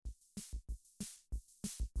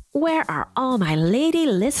Where are all my lady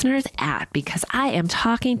listeners at? Because I am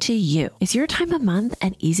talking to you. Is your time of month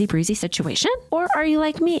an easy breezy situation? Or are you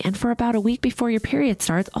like me and for about a week before your period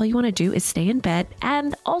starts, all you want to do is stay in bed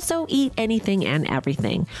and also eat anything and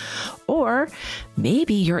everything? Or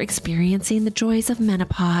maybe you're experiencing the joys of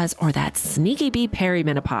menopause or that sneaky bee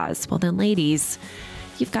perimenopause. Well then, ladies,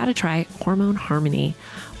 you've got to try Hormone Harmony.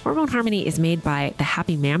 Hormone Harmony is made by the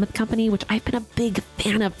Happy Mammoth Company, which I've been a big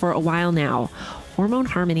fan of for a while now. Hormone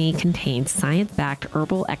Harmony contains science-backed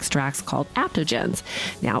herbal extracts called adaptogens.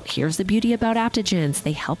 Now, here's the beauty about adaptogens.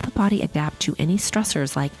 They help the body adapt to any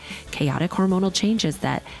stressors like chaotic hormonal changes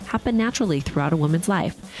that happen naturally throughout a woman's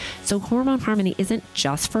life. So Hormone Harmony isn't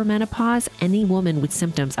just for menopause. Any woman with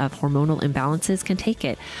symptoms of hormonal imbalances can take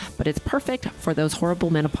it, but it's perfect for those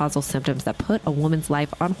horrible menopausal symptoms that put a woman's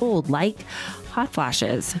life on hold, like hot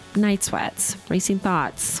flashes, night sweats, racing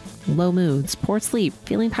thoughts, low moods, poor sleep,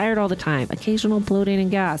 feeling tired all the time, occasional bloating and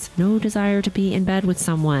gas, no desire to be in bed with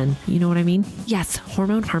someone. You know what I mean? Yes,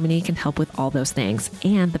 Hormone Harmony can help with all those things.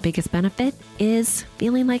 And the biggest benefit is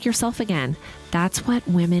feeling like yourself again. That's what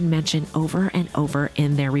women mention over and over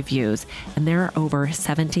in their reviews. And there are over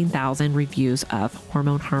 17,000 reviews of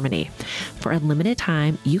Hormone Harmony. For a limited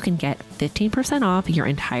time, you can get 15% off your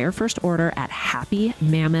entire first order at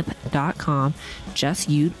happymammoth.com. Just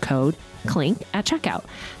use code CLINK at checkout.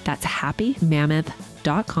 That's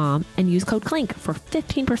happymammoth.com and use code CLINK for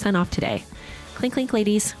 15% off today. Clink, clink,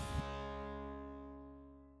 ladies.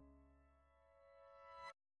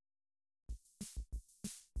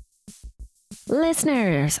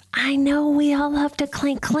 Listeners, I know we all love to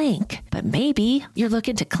clink clink, but maybe you're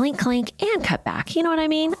looking to clink clink and cut back. You know what I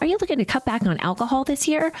mean? Are you looking to cut back on alcohol this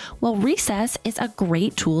year? Well, Recess is a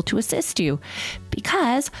great tool to assist you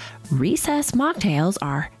because Recess mocktails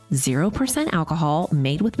are 0% alcohol,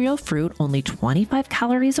 made with real fruit, only 25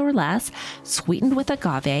 calories or less, sweetened with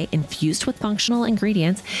agave, infused with functional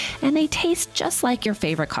ingredients, and they taste just like your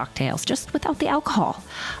favorite cocktails, just without the alcohol.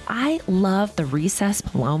 I love the Recess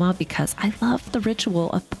Paloma because I love the ritual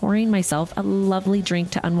of pouring myself a lovely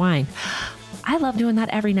drink to unwind. I love doing that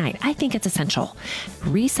every night. I think it's essential.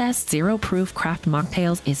 Recess Zero Proof Craft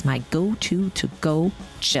Mocktails is my go-to to go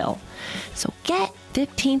chill. So get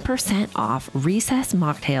 15% off Recess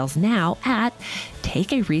Mocktails now at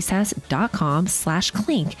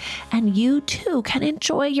takearecess.com/clink, and you too can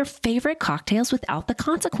enjoy your favorite cocktails without the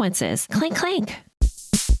consequences. Clink, clink.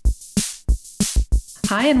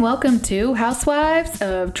 Hi, and welcome to Housewives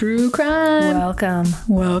of True Crime.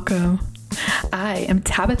 Welcome. I am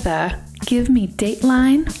Tabitha. Give me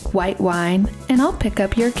Dateline, white wine, and I'll pick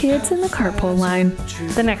up your kids in the carpool line.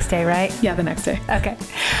 The next day, right? Yeah, the next day. Okay.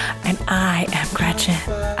 And I am Gretchen.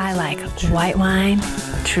 I like white wine,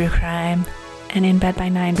 true crime, and in bed by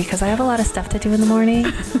 9 because I have a lot of stuff to do in the morning.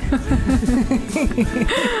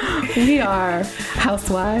 We are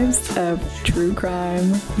Housewives of True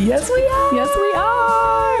Crime. Yes, we are. Yes, we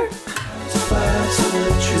are. Housewives of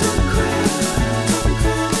True Crime.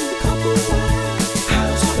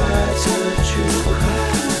 Housewives of True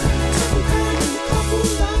Crime.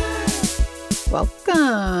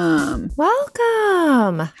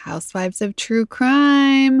 Welcome. Housewives of True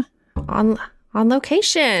Crime. on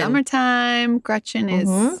location. Summertime. Gretchen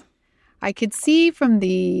is, I could see from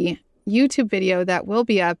the YouTube video that will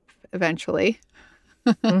be up eventually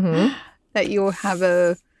that you have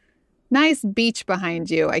a nice beach behind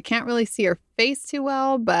you. I can't really see your face too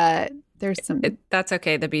well, but there's some. That's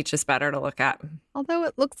okay. The beach is better to look at. Although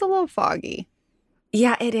it looks a little foggy.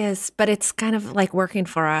 Yeah, it is. But it's kind of like working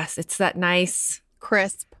for us. It's that nice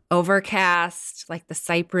Crisp. overcast, like the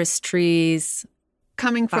cypress trees.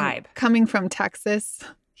 Coming Vibe. from Texas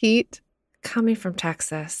heat. Coming from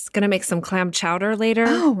Texas. Gonna make some clam chowder later.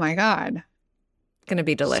 Oh my God. Gonna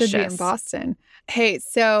be delicious. Should be in Boston. Hey,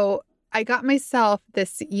 so I got myself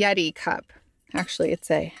this Yeti cup. Actually, it's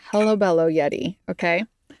a Hello Bello Yeti. Okay.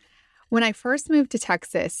 When I first moved to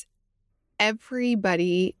Texas,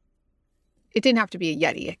 everybody, it didn't have to be a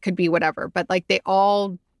Yeti. It could be whatever, but like they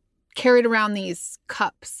all carried around these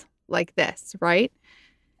cups like this, right?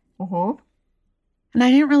 And I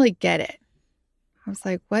didn't really get it. I was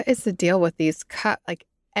like, what is the deal with these cups? Like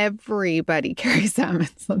everybody carries them.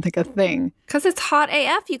 It's like a thing. Because it's hot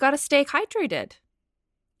AF. You got to stay hydrated.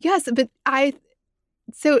 Yes, but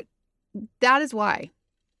so that is why.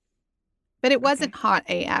 But it wasn't hot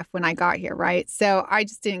AF when I got here, right? So I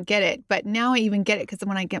just didn't get it. But now I even get it because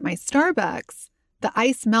when I get my Starbucks, the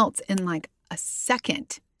ice melts in like a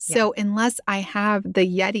second. So unless I have the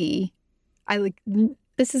Yeti,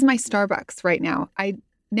 this is my Starbucks right now. I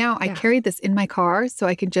carry this in my car so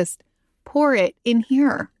I can just pour it in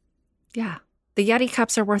here. Yeah. The Yeti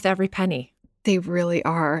cups are worth every penny. They really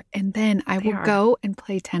are. And then I They will are. go and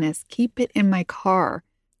play tennis, keep it in my car.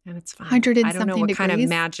 And it's fine. 100 and I don't know something what kind of degrees.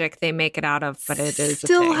 magic they make it out of, but it is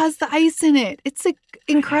Still a thing. has the ice in it. It's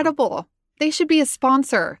incredible. They should be a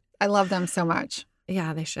sponsor. I love them so much.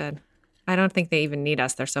 Yeah, they should. I don't think they even need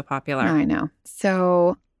us. They're so popular. I know.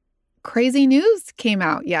 So crazy news came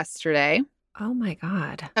out yesterday, Oh my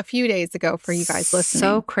God. a few days ago for you guys listening.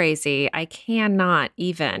 So crazy. I cannot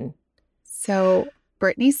even. So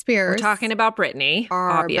Britney Spears, We're talking about Britney, our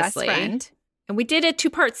obviously. best friend. And we did a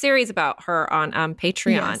 2-part series about her on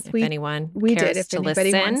Patreon, Yes, if we- anyone We cares did, if to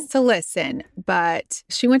anybody listen. wants to listen. But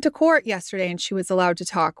she went to court yesterday and she was allowed to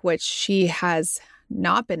talk, which she has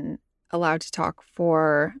not been allowed to talk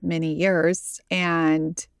for many years.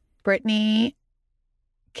 And Britney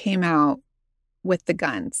came out with the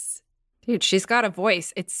guns. Dude, she's got a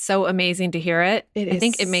voice. It's so amazing to hear it. It I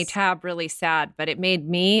think is- it made Tab really sad, but it made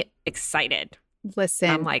me excited. Listen,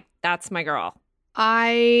 I'm like, that's my girl.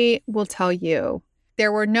 I will tell you,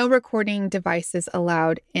 there were no recording devices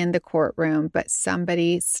allowed in the courtroom, but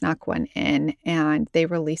somebody snuck one in and they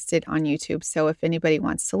released it on YouTube. So if anybody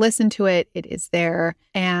wants to listen to it, it is there.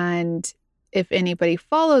 And if anybody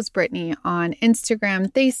follows Britney on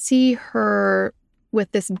Instagram, they see her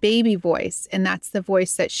with this baby voice. And that's the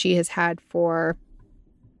voice that she has had for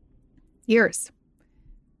years.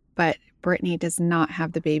 But Britney does not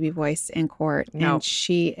have the baby voice in court. No. And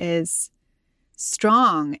she is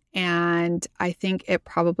strong. And I think it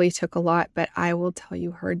probably took a lot, but I will tell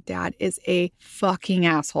you, her dad is a fucking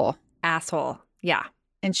asshole. Asshole. Yeah.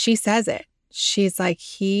 And she says it. She's like,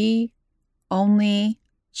 he owns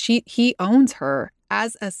her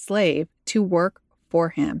as a slave to work for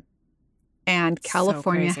him. And So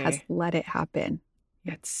California crazy. has let it happen.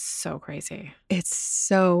 It's so crazy.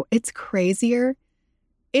 It's crazier.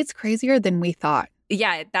 It's crazier than we thought.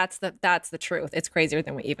 Yeah, that's the truth. It's crazier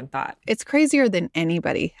than we even thought. It's crazier than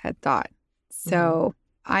anybody had thought. So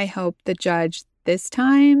I hope the judge this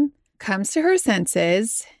time comes to her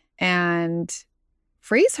senses and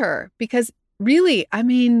frees her, because really, I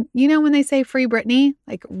mean, you know, when they say free Britney,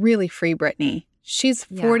 like really free Britney. She's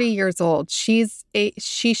 40 years old. She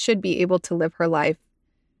should be able to live her life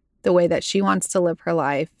the way that she wants to live her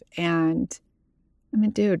life. And I mean,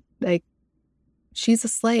 dude, like, she's a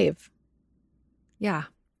slave. Yeah.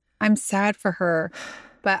 I'm sad for her,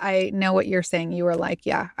 but I know what you're saying. You were like,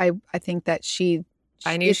 yeah, I think that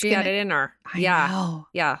I knew she had it in her. I Yeah. know.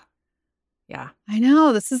 Yeah. Yeah. I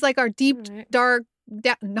know. This is like our deep, All right. dark,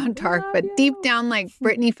 not dark, Love but you. deep down, like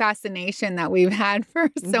Britney fascination that we've had for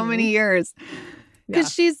so many years.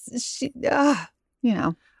 Because you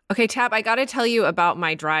know. Okay, Tab, I got to tell you about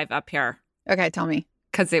my drive up here Okay, tell me.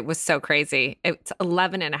 because it was so crazy. It's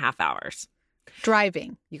 11 and a half hours.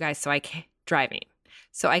 Driving. You guys, driving.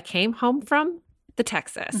 So I came home from the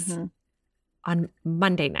Texas Mhm. on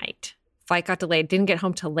Monday night. Flight got delayed, didn't get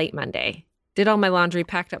home till late Monday. Did all my laundry,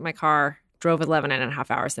 packed up my car, drove 11 and a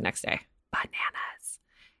half hours the next day. Bananas.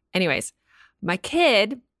 Anyways, my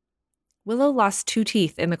kid, Willow, lost 2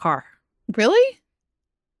 teeth in the car. Really?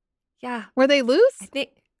 Yeah, Were they loose?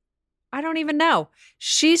 I don't even know.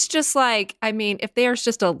 She's just like, I mean, if there's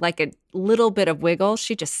just a little bit of wiggle,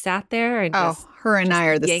 she just sat there and Her and I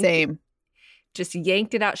are the yanked- same. just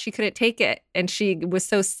yanked it out. She couldn't take it. And she was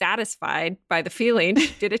so satisfied by the feeling,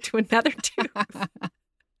 she did it to another tooth.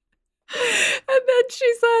 And then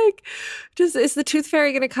she's like, is the tooth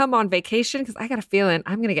fairy going to come on vacation? Because I got a feeling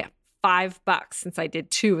I'm going to get $5 since I did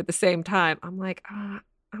 2 at the same time. I'm like, I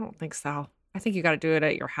don't think so. I think you got to do it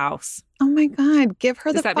at your house. Oh my God. Give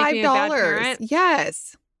her Does the that make me a bad $5. parent?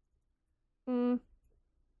 Yes.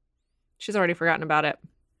 She's already forgotten about it.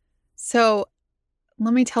 So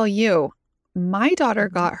let me tell you, my daughter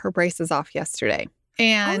got her braces off yesterday.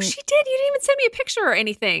 And Oh, she did. You didn't even send me a picture or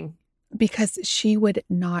anything. because she would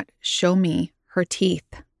not show me her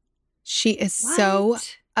teeth. She is so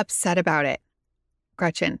What? upset about it,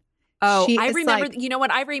 Gretchen. Oh, She I is remember. like- You know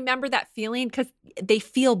what? I remember that feeling because they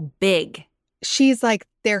feel big. She's like,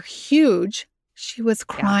 they're huge. She was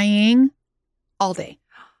crying all day,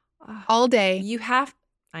 all day. You have.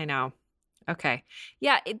 I know. Okay.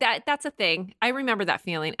 Yeah, that's a thing. I remember that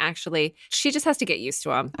feeling. Actually, she just has to get used to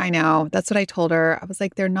them. I know. That's what I told her. I was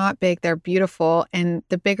like, they're not big. They're beautiful. And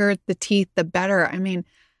the bigger the teeth, the better. I mean,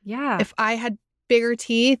 Yeah. if I had bigger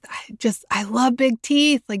teeth, I love big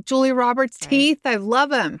teeth. Like Julia Roberts' Right. teeth. I love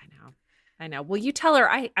them. I know. Well, you tell her.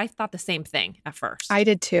 I thought the same thing at first. I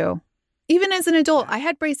did too. Even as an adult, I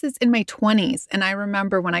had braces in my 20s. And I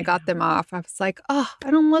remember when I got them off, I was like, oh, I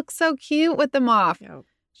don't look so cute with them off. Yep.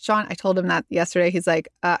 Sean, I told him that yesterday. He's like,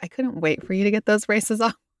 I couldn't wait for you to get those braces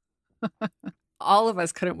off. All of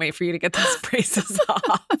us couldn't wait for you to get those braces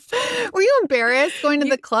off. Were you embarrassed going to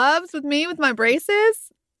the clubs with me with my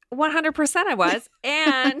braces? 100% I was.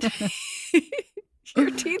 And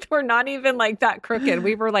your teeth were not even like that crooked.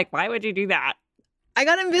 We were like, why would you do that? I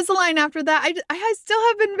got Invisalign after that. I still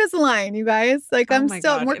have Invisalign, you guys. Like, Oh I'm my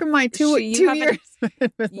still God. working my two years. with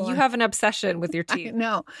Invisalign. You have an obsession with your I teeth.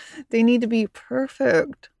 know. They need to be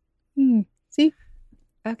perfect. See?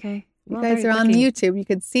 Okay. You Well, guys they're are on looking- YouTube. You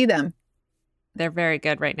could see them. They're very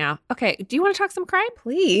good right now. Okay. Do you want to talk some crime?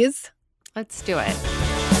 Please. Let's do it.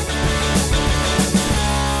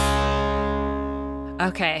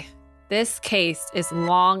 Okay. This case is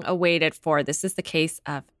long awaited for. This is the case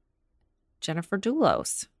of Jennifer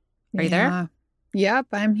Dulos. Are you there? Yep,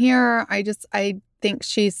 I'm here. I think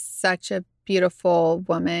she's such a beautiful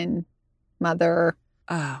woman, mother.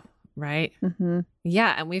 Oh, right. Mm-hmm.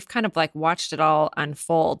 Yeah. And we've kind of like watched it all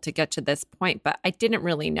unfold to get to this point, but I didn't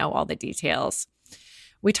really know all the details.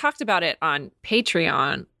 We talked about it on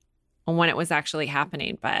Patreon when it was actually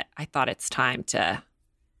happening, but I thought it's time to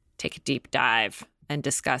take a deep dive and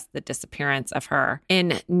discuss the disappearance of her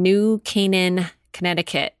in New Canaan,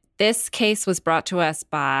 Connecticut. This case was brought to us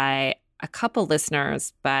by a couple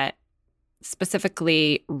listeners, but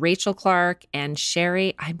specifically Rachel Clark and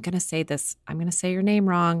Sherry. I'm going to say your name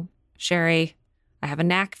wrong. Sherry. I have a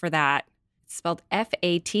knack for that. It's spelled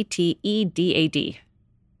Fatteddad.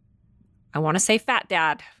 I want to say Fat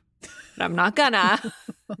Dad, but I'm not gonna.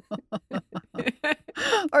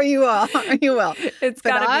 Or you will. Or you will. It's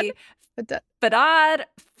got to be But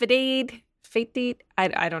Fatid.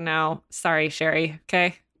 I don't know. Sorry, Sherry.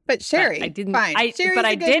 Okay. But Sherry. I didn't. Fine. Sherry's But a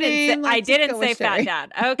I good didn't. name. I Let's just didn't go say with Fat Sherry.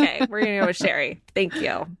 Dad. Okay, we're gonna go with Sherry. Thank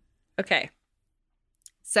you. Okay.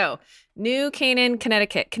 So, New Canaan,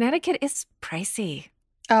 Connecticut. Connecticut is pricey.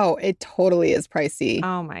 Oh, it totally is pricey.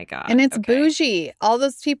 Oh my god. And it's Okay. bougie. All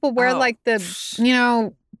those people wear Oh. like the,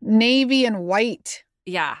 navy and white.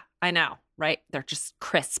 Yeah, I know. Right? They're just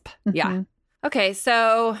crisp. Yeah. Mhm. Okay,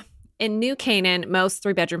 so in New Canaan, most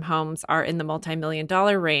 3-bedroom homes are in the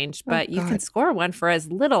multi-million-dollar range, but you can God. score one for as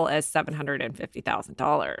little as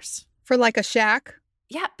 $750,000. For like a shack.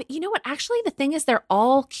 Yeah, but you know what? Actually, the thing is they're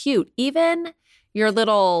all cute. Even your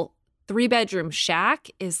little 3-bedroom shack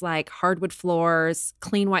is like hardwood floors,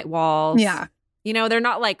 clean white walls. Yeah. You know, they're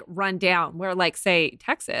not like run down where like, say,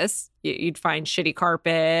 Texas, you'd find shitty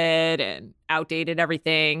carpet and outdated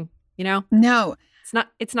everything, you know? No.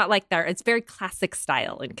 It's not like there. It's very classic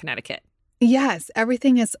style in Connecticut. Yes.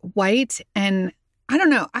 Everything is white. And I don't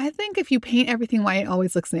know. I think if you paint everything white, it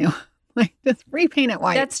always looks new. Like just repaint it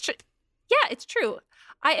white. That's true. Yeah, it's true.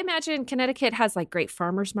 I imagine Connecticut has like great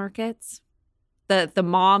farmers markets. The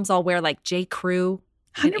moms all wear like J. Crew.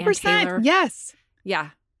 and Ann 100%. Taylor. Yes. Yeah.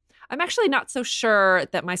 I'm actually not so sure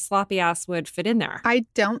that my sloppy ass would fit in there. I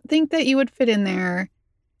don't think that you would fit in there.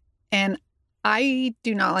 And I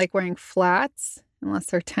do not like wearing flats unless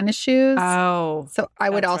they're tennis shoes. Oh, So I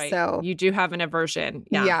would that's right. also, You do have an aversion.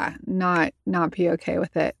 Yeah. not be okay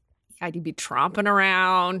with it. I'd be tromping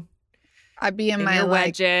around I'd be in in my your like,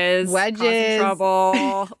 wedges, causing wedges.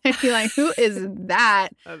 trouble. I'd be like, who is that?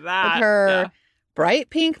 That, With her bright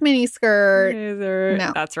pink mini skirt.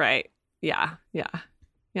 No. That's right. Yeah.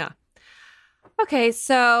 Okay,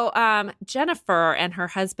 so Jennifer and her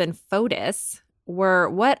husband Fotis were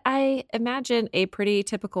what I imagine a pretty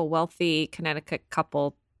typical wealthy Connecticut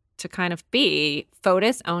couple to kind of be.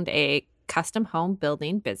 Fotis owned a custom home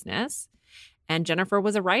building business, and Jennifer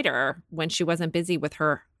was a writer when she wasn't busy with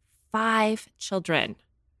her 5 children,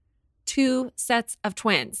 2 sets of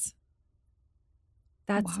twins.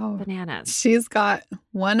 That's Wow. bananas. She's got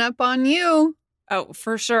one up on you. Oh,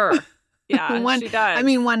 for sure. Yeah, she does. I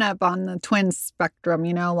mean, one up on the twin spectrum,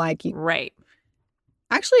 like right.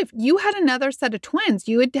 actually, if you had another set of twins,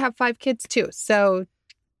 you would have 5 kids too. So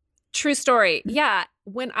True story. Yeah.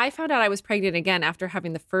 When I found out I was pregnant again after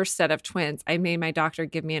having the first set of twins, I made my doctor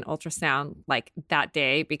give me an ultrasound like that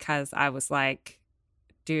day because I was like,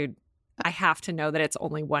 dude, I have to know that it's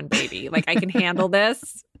only one baby. Like I can handle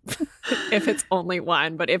this if it's only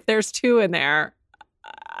one, but if there's 2 in there,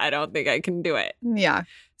 I don't think I can do it. yeah,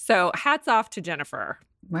 So hats off to Jennifer,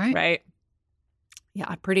 right. right?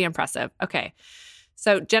 Yeah, pretty impressive. Okay.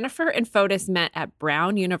 So Jennifer and Fotis met at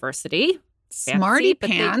Brown University. Smarty but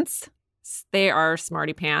they- pants. They are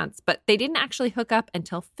smarty pants, but they didn't actually hook up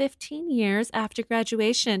until 15 years after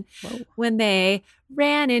graduation Whoa. when they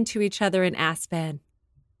ran into each other in Aspen.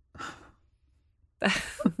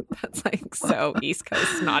 That's like so East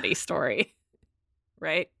Coast snotty story,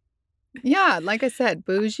 right? Yeah, like I said,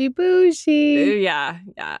 bougie. Yeah.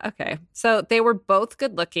 Okay. So they were both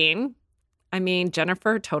good looking. I mean,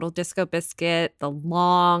 Jennifer, total disco biscuit, the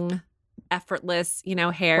long effortless,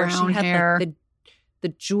 hair. Brown She had hair. like the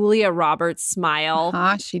Julia Roberts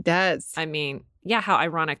smile. She does. I mean, yeah, how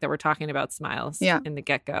ironic that we're talking about smiles in the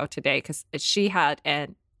get-go today, because she had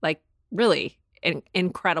really an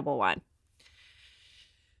incredible one.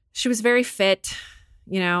 She was very fit,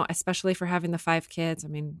 especially for having the 5 kids. I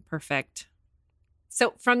mean, perfect.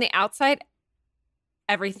 So from the outside,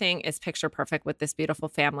 everything is picture perfect with this beautiful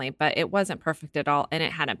family, but it wasn't perfect at all, and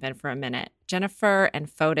it hadn't been for a minute. Jennifer and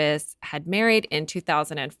Fotis had married in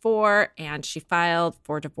 2004, and she filed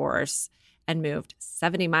for divorce and moved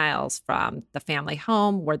 70 miles from the family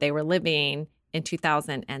home where they were living in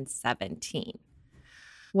 2017.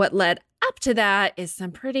 What led up to that is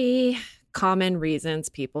some pretty common reasons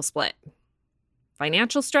people split.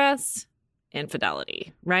 Financial stress,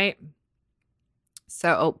 infidelity, right?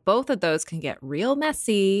 So both of those can get real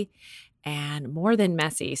messy, and more than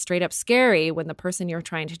messy, straight up scary when the person you're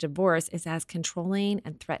trying to divorce is as controlling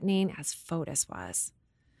and threatening as Fotis was.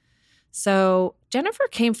 So Jennifer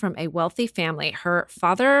came from a wealthy family. Her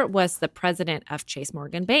father was the president of Chase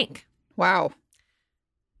Morgan Bank. Wow.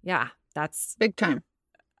 Yeah, that's big time.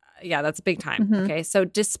 Yeah, that's big time. Mhm. Okay. So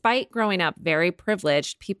despite growing up very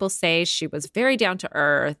privileged, people say she was very down to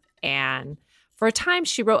earth. And for a time,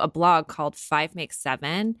 she wrote a blog called 5 Makes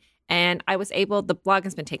 7. And the blog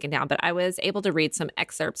has been taken down, but I was able to read some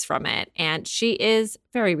excerpts from it. And she is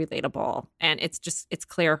very relatable. And it's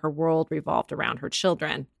clear her world revolved around her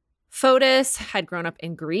children. Fotis had grown up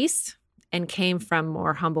in Greece and came from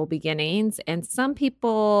more humble beginnings. And some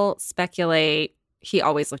people speculate he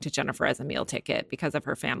always looked at Jennifer as a meal ticket because of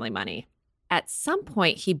her family money. At some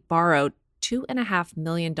point, he borrowed $2.5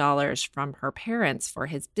 million from her parents for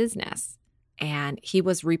his business. And he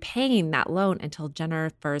was repaying that loan until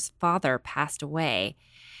Jennifer's father passed away.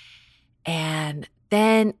 And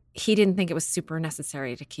then he didn't think it was super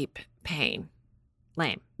necessary to keep paying.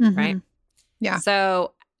 Lame, right? Yeah.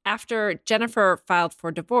 So after Jennifer filed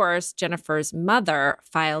for divorce, Jennifer's mother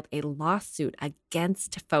filed a lawsuit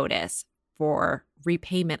against Fotis for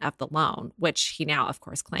repayment of the loan, which he now, of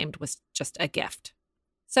course, claimed was just a gift.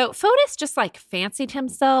 So Fotis just fancied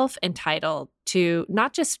himself entitled to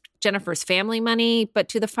not just Jennifer's family money, but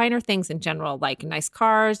to the finer things in general, like nice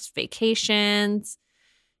cars, vacations.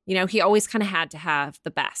 He always kind of had to have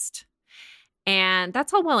the best. And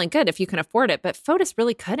that's all well and good if you can afford it, but Fotis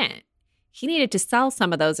really couldn't. He needed to sell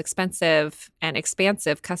some of those expensive and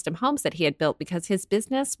expansive custom homes that he had built because his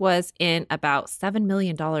business was in about $7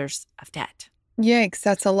 million of debt. Yikes,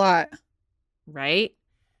 that's a lot. Right?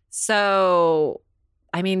 So,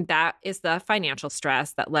 I mean, that is the financial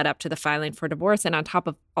stress that led up to the filing for divorce. And on top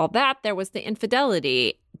of all that, there was the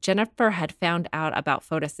infidelity. Jennifer had found out about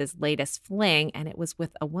Fotis's latest fling, and it was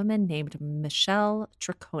with a woman named Michelle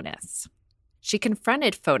Troconis. She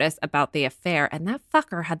confronted Fotis about the affair, and that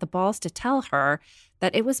fucker had the balls to tell her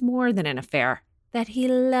that it was more than an affair, that he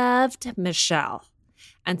loved Michelle.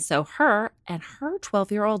 And so her and her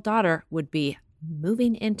 12-year-old daughter would be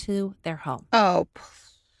moving into their home. Oh,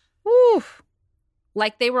 oof.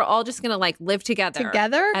 Like they were all just going to live together.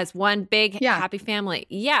 Together? As one big Yeah. happy family.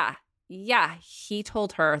 Yeah. He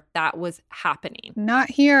told her that was happening. Not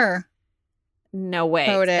here. No way.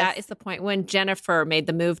 Fotis. That is the point when Jennifer made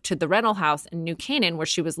the move to the rental house in New Canaan, where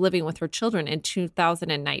she was living with her children in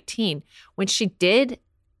 2019. When she did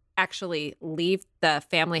actually leave the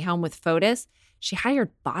family home with Fotis, she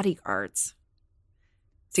hired bodyguards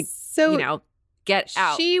to, get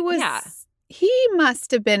out. She was. Yeah. He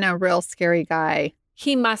must have been a real scary guy.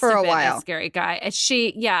 He must For have a been while. a scary guy. And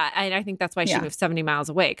and I think that's why she Yeah. moved 70 miles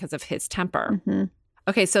away, because of his temper. Mhm.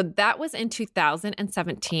 Okay, so that was in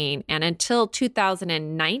 2017. And until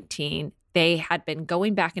 2019, they had been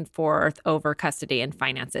going back and forth over custody and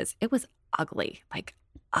finances. It was ugly,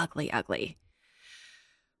 ugly.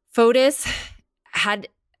 Fotis had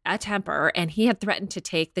a temper, and he had threatened to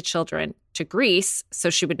take the children to Greece so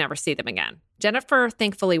she would never see them again. Jennifer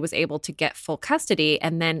thankfully was able to get full custody,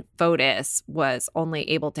 and then Fotis was only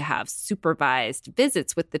able to have supervised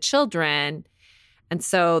visits with the children. And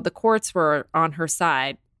so the courts were on her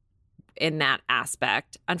side in that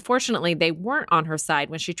aspect. Unfortunately, they weren't on her side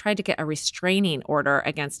when she tried to get a restraining order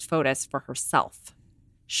against Fotis for herself.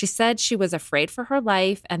 She said she was afraid for her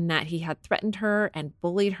life and that he had threatened her and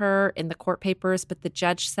bullied her in the court papers, but the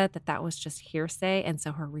judge said that was just hearsay, and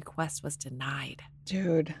so her request was denied.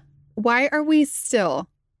 Dude, why are we still?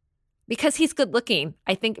 Because he's good looking.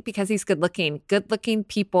 I think because he's good looking. Good looking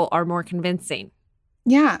people are more convincing.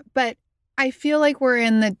 Yeah, but I feel like we're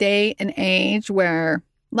in the day and age where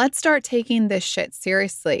let's start taking this shit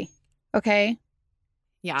seriously. Okay?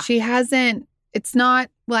 Yeah. It's not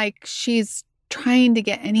like she's trying to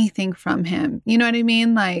get anything from him. You know what I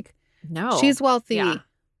mean? Like, No. She's wealthy Yeah.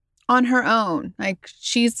 on her own. Like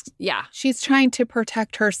she's trying to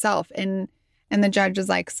protect herself. And the judge is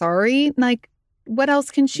like, sorry, like what else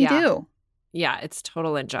can she do? Yeah, it's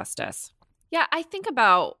total injustice. Yeah, I think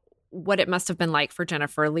about what it must have been like for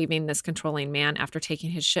Jennifer leaving this controlling man after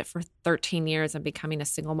taking his shit for 13 years and becoming a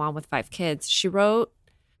single mom with 5 kids. She wrote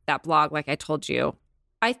that blog, like I told you.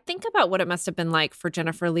 I think about what it must have been like for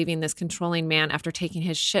Jennifer leaving this controlling man after taking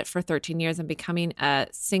his shit for 13 years and becoming a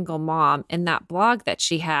single mom. In that blog that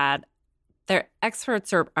she had, their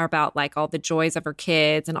excerpts are about like all the joys of her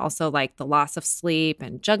kids and also like the loss of sleep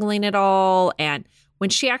and juggling it all. And when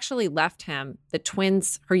she actually left him, the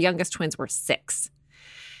twins, her youngest twins, were 6.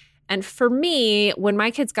 And for me, when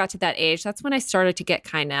my kids got to that age, that's when I started to get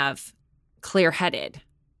kind of clear-headed.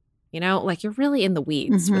 You know, like you're really in the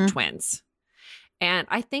weeds with twins. And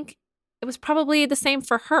I think it was probably the same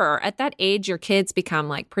for her. At that age, your kids become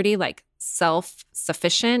like pretty like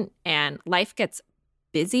self-sufficient and life gets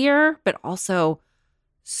busier, but also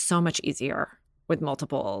so much easier with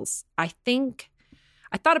multiples. I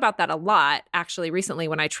thought about that a lot actually recently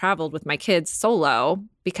when I traveled with my kids solo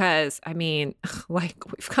because I mean, like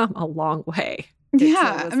we've come a long way.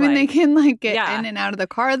 Yeah. I mean, they can like get in and out of the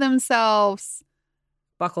car themselves.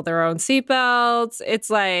 Buckle their own seatbelts.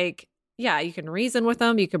 It's like, yeah, you can reason with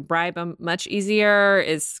them. You can bribe them much easier.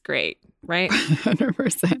 Is great, right?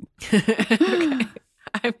 100%. Okay.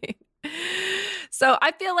 I mean, so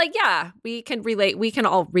I feel like, yeah, we can relate. We can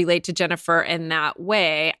all relate to Jennifer in that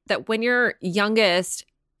way that when your youngest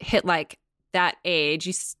hit like that age,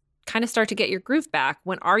 you kind of start to get your groove back.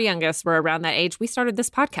 When our youngest were around that age, we started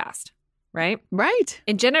this podcast, right? Right.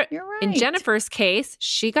 You're right. In Jennifer's case,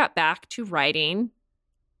 she got back to writing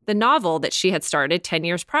the novel that she had started 10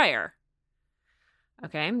 years prior.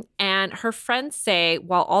 Okay. And her friends say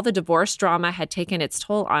while all the divorce drama had taken its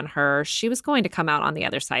toll on her, she was going to come out on the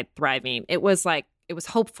other side thriving. It was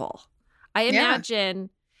hopeful. I imagine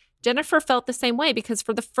Jennifer felt the same way because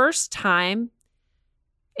for the first time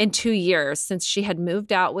in 2 years since she had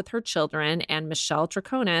moved out with her children and Michelle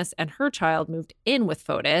Troconis and her child moved in with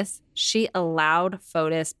Fotis, she allowed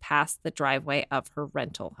Fotis past the driveway of her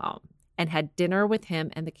rental home and had dinner with him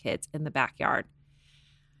and the kids in the backyard.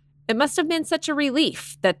 It must have been such a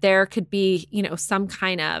relief that there could be, you know, some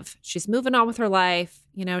kind of, she's moving on with her life,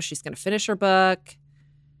 you know, she's going to finish her book.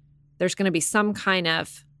 There's going to be some kind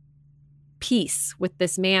of peace with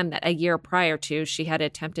this man that a year prior to she had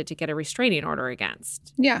attempted to get a restraining order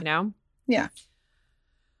against. Yeah. You know? Yeah.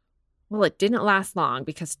 Well, it didn't last long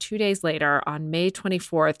because 2 days later, on May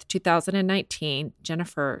 24th, 2019,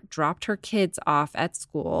 Jennifer dropped her kids off at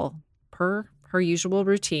school per her usual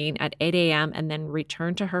routine at 8 a.m. and then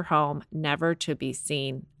returned to her home, never to be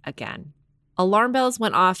seen again. Alarm bells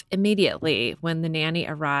went off immediately when the nanny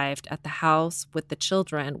arrived at the house with the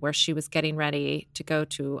children where she was getting ready to go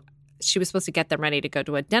to. She was supposed to get them ready to go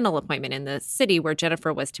to a dental appointment in the city where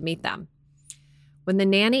Jennifer was to meet them. When the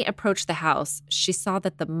nanny approached the house, she saw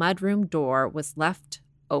that the mudroom door was left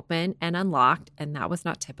open and unlocked, and that was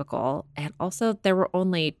not typical. And also, there were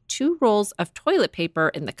only 2 rolls of toilet paper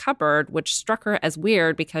in the cupboard, which struck her as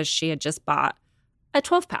weird because she had just bought a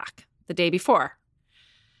 12-pack the day before.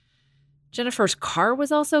 Jennifer's car was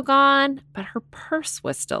also gone, but her purse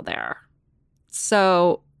was still there.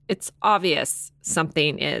 So it's obvious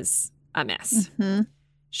something is amiss. Mm-hmm.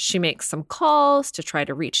 She makes some calls to try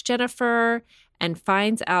to reach Jennifer and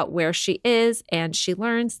finds out where she is, and she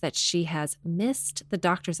learns that she has missed the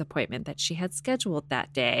doctor's appointment that she had scheduled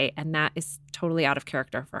that day, and that is totally out of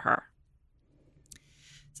character for her.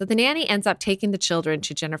 So the nanny ends up taking the children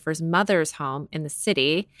to Jennifer's mother's home in the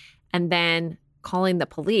city and then calling the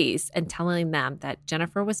police and telling them that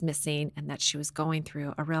Jennifer was missing and that she was going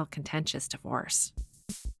through a real contentious divorce.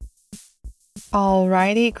 All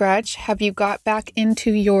righty, Gretch, have you got back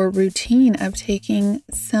into your routine of taking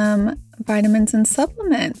some vitamins and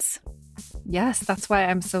supplements? Yes, that's why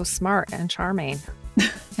I'm so smart and charming.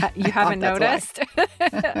 You haven't noticed?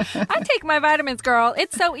 I take my vitamins, girl.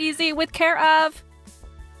 It's so easy with Care of.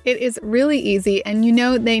 It is really easy. And you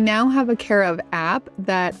know, they now have a Care of app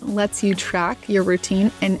that lets you track your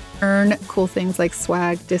routine and earn cool things like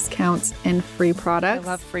swag, discounts, and free products.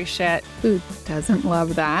 I love free shit. Who doesn't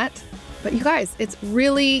love that? But you guys, it's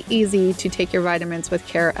really easy to take your vitamins with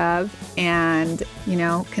Care of. And, you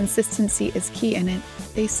know, consistency is key. And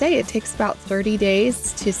they say it takes about 30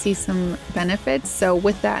 days to see some benefits. So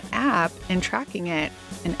with that app and tracking it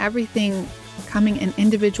and everything coming in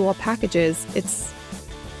individual packages, it's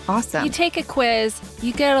awesome. You take a quiz,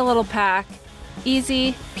 you get a little pack,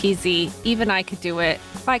 easy peasy. Even I could do it.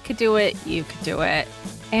 If I could do it, you could do it.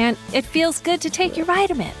 And it feels good to take your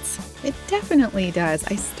vitamins. It definitely does.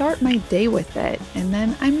 I start my day with it and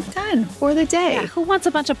then I'm done for the day. Yeah, who wants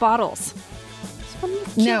a bunch of bottles? Just one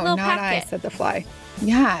cute No, little not packet. I, said the fly.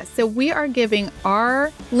 Yeah, so we are giving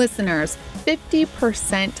our listeners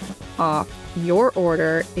 50% off your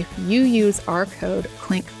order if you use our code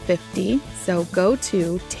CLINK50. So go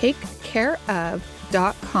to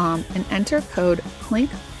takecareof.com and enter code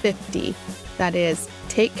CLINK50. That is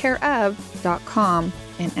takecareof.com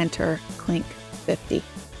and enter CLINK50.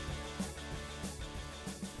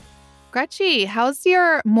 Gretchen, how's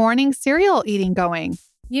your morning cereal eating going?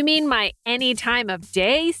 You mean my any time of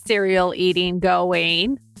day cereal eating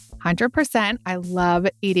going? 100%. I love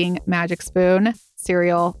eating Magic Spoon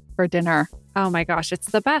cereal for dinner. Oh my gosh,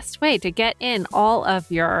 it's the best way to get in all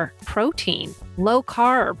of your protein. Low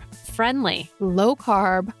carb, friendly. Low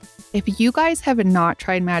carb. If you guys have not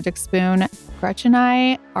tried Magic Spoon, Gretchen and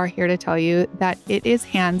I are here to tell you that it is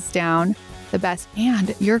hands down the best,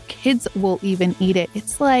 and your kids will even eat it.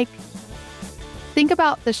 It's like, think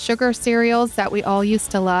about the sugar cereals that we all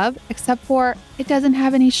used to love, except for it doesn't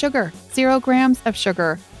have any sugar. 0 grams of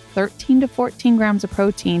sugar, 13 to 14 grams of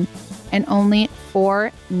protein, and only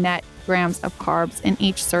 4 net grams of carbs in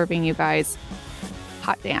each serving, you guys.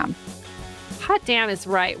 Hot damn. Hot damn is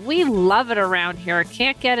right. We love it around here.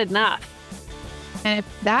 Can't get enough. And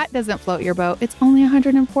if that doesn't float your boat, it's only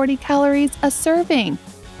 140 calories a serving.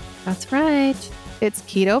 That's right. It's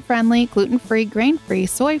keto-friendly, gluten-free, grain-free,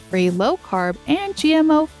 soy-free, low-carb, and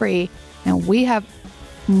GMO-free. And we have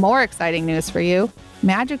more exciting news for you.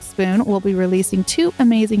 Magic Spoon will be releasing 2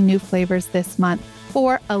 amazing new flavors this month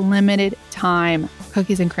for a limited time.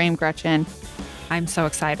 Cookies and cream, Gretchen. I'm so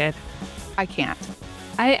excited. I can't.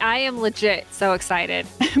 I am legit so excited.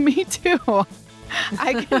 Me too.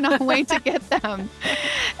 I cannot wait to get them.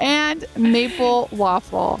 And maple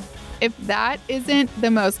waffle. If that isn't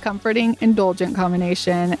the most comforting, indulgent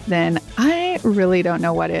combination, then I really don't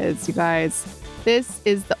know what is, you guys. This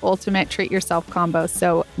is the ultimate treat yourself combo,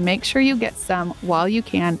 so make sure you get some while you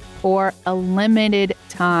can for a limited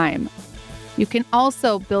time. You can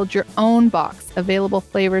also build your own box. Available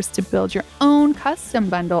flavors to build your own custom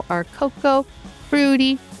bundle are cocoa,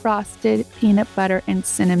 fruity, frosted, peanut butter, and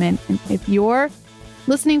cinnamon. And if you're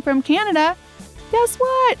listening from Canada, guess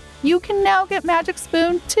what? You can now get Magic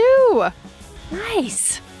Spoon too.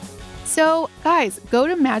 Nice. So guys, go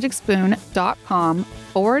to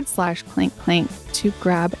magicspoon.com/clink to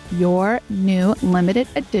grab your new limited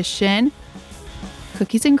edition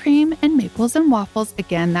cookies and cream and maples and waffles.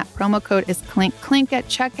 Again, that promo code is clink at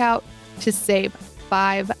checkout to save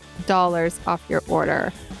 $5 off your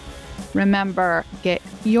order. Remember, get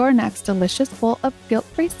your next delicious bowl of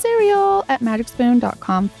guilt-free cereal at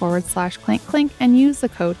magicspoon.com/clink and use the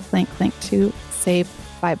code clink to save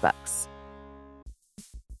 $5.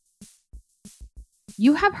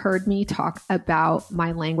 You have heard me talk about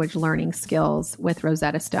my language learning skills with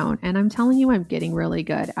Rosetta Stone, and I'm telling you, I'm getting really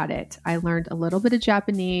good at it. I learned a little bit of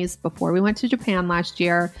Japanese before we went to Japan last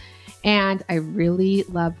year, and I really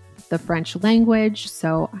love the French language,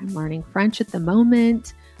 so I'm learning French at the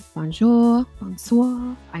moment. Bonjour,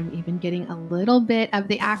 bonsoir. I'm even getting a little bit of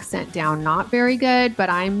the accent down. Not very good, but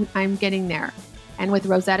I'm getting there. And with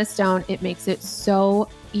Rosetta Stone, it makes it so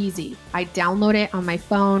easy. I download it on my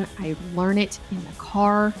phone. I learn it in the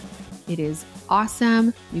car. It is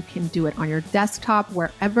awesome. You can do it on your desktop,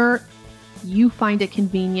 wherever you find it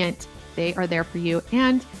convenient. They are there for you.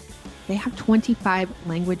 And they have 25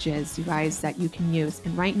 languages, you guys, that you can use.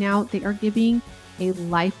 And right now they are giving a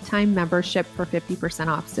lifetime membership for 50%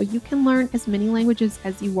 off. So you can learn as many languages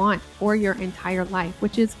as you want for your entire life,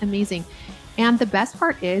 which is amazing. And the best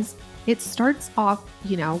part is it starts off,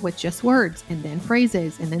 with just words and then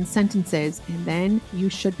phrases and then sentences. And then you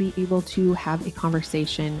should be able to have a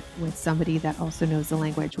conversation with somebody that also knows the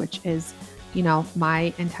language, which is,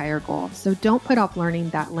 my entire goal. So don't put off learning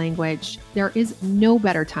that language. There is no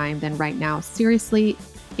better time than right now. Seriously,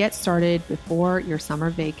 get started before your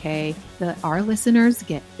summer vacay. Our listeners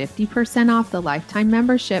get 50% off the lifetime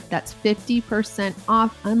membership. That's 50%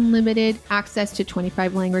 off unlimited access to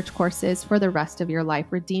 25 language courses for the rest of your life.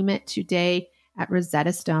 Redeem it today at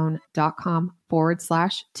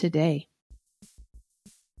rosettastone.com/today.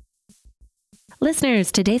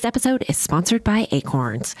 Listeners, today's episode is sponsored by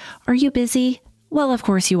Acorns. Are you busy? Well, of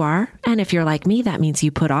course you are. And if you're like me, that means you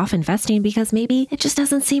put off investing because maybe it just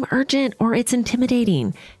doesn't seem urgent or it's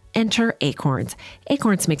intimidating. Enter Acorns.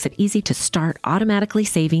 Acorns makes it easy to start automatically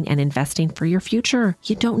saving and investing for your future.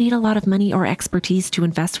 You don't need a lot of money or expertise to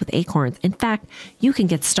invest with Acorns. In fact, you can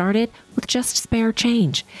get started with just spare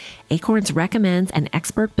change. Acorns recommends an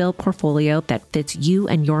expert-built portfolio that fits you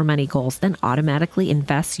and your money goals, then automatically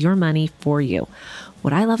invests your money for you.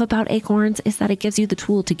 What I love about Acorns is that it gives you the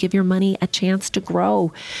tool to give your money a chance to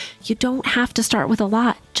grow. You don't have to start with a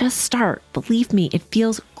lot. Just start. Believe me, it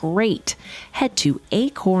feels great. Head to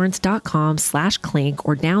acorns.com/clink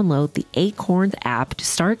or download the Acorns app to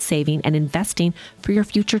start saving and investing for your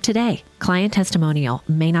future today. Client testimonial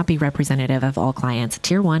may not be representative of all clients.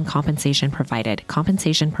 Tier 1 compensation provided.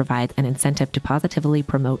 Compensation provides an incentive to positively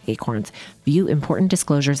promote Acorns. View important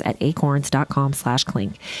disclosures at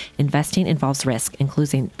acorns.com/clink. Investing involves risk,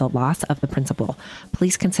 including the loss of the principal.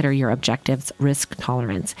 Please consider your objectives, risk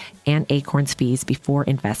tolerance, and Acorns fees before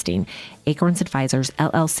investing. Acorns Advisors,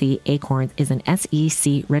 LLC. Acorns is an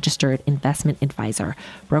SEC registered investment advisor.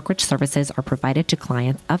 Brokerage services are provided to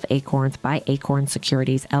clients of Acorns by Acorns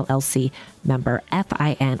Securities, LLC, member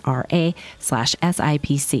FINRA/SIPC.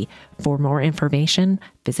 For more information,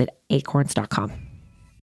 visit acorns.com.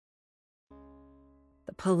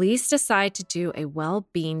 The police decide to do a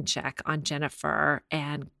well-being check on Jennifer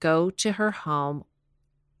and go to her home.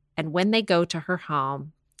 And when they go to her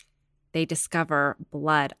home, they discover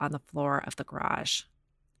blood on the floor of the garage.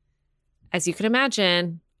 As you can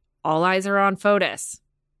imagine, all eyes are on Fotis.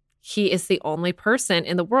 He is the only person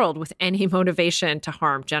in the world with any motivation to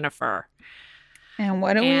harm Jennifer. And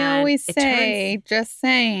what do we And always it say? Just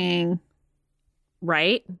saying.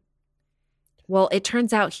 Right? Well, it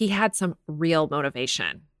turns out he had some real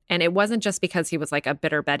motivation. And it wasn't just because he was like a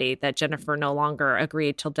bitter Betty that Jennifer no longer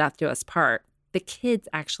agreed till death do us part. The kids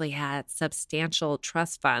actually had substantial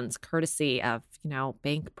trust funds courtesy of,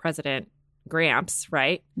 bank president Gramps,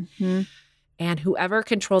 right? Mm-hmm. And whoever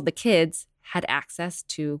controlled the kids had access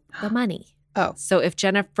to the money. Oh. So if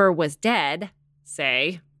Jennifer was dead,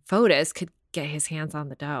 say, Fotis could get his hands on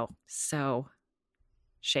the dough. So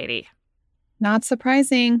shady. Not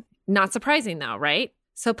surprising. Not surprising though, right?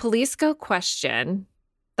 So police go question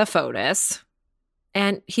the Fotis,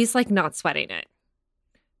 and he's like not sweating it.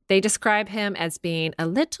 They describe him as being a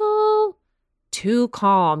little too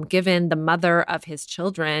calm given the mother of his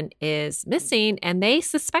children is missing and they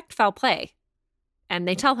suspect foul play. And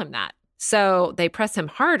they tell him that. So they press him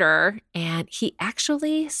harder and he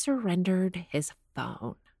actually surrendered his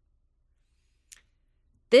phone.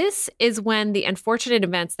 This is when the unfortunate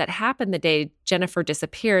events that happened the day Jennifer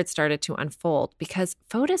disappeared started to unfold because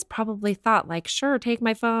Fotis probably thought like, sure, take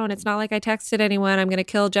my phone. It's not like I texted anyone. I'm going to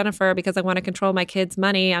kill Jennifer because I want to control my kids'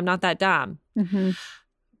 money. I'm not that dumb. Mm-hmm.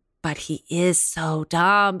 But he is so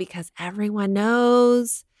dumb because everyone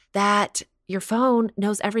knows that your phone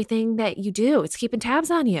knows everything that you do. It's keeping tabs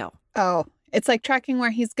on you. Oh, it's like tracking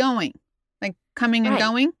where he's going, like coming and Right.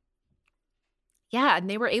 going. Yeah, and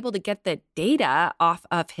they were able to get the data off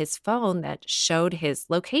of his phone that showed his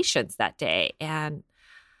locations that day. And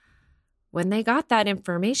when they got that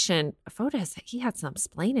information, Fotis, he had some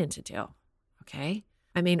explaining to do. Okay.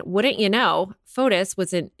 I mean, wouldn't you know, Fotis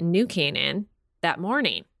was in New Canaan that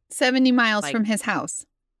morning. 70 miles Like- from his house.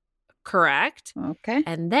 Correct. Okay.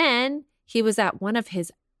 And then he was at one of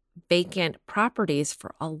his vacant properties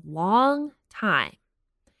for a long time.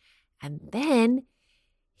 And then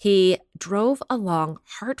he drove along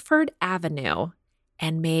Hartford Avenue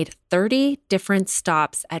and made 30 different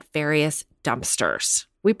stops at various dumpsters.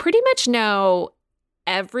 We pretty much know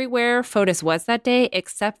everywhere Fotis was that day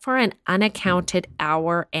except for an unaccounted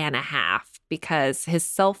hour and a half because his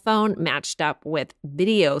cell phone matched up with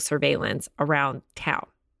video surveillance around town.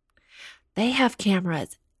 They have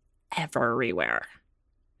cameras everywhere.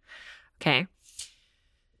 Okay.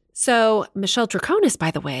 So Michelle Draconis, by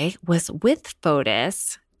the way, was with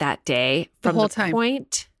Fotis that day from whole the time.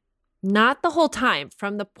 point, not the whole time,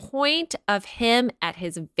 from the point of him at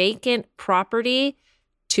his vacant property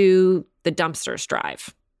to the dumpsters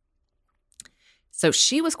drive. So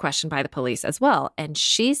she was questioned by the police as well. And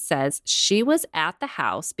she says she was at the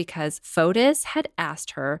house because Fotis had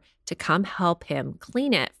asked her to come help him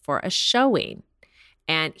clean it for a showing.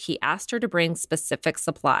 And he asked her to bring specific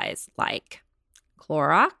supplies like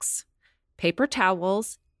Clorox, paper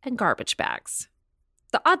towels, and garbage bags.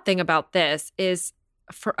 The odd thing about this is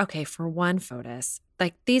for one Fotis,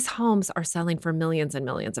 like these homes are selling for millions and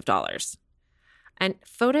millions of dollars. And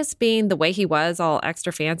Fotis being the way he was, all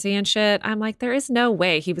extra fancy and shit, I'm like, there is no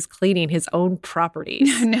way he was cleaning his own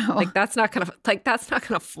properties. No. Like that's not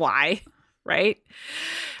gonna fly, right?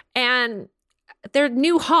 And they're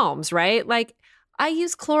new homes, right? Like I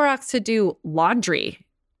use Clorox to do laundry,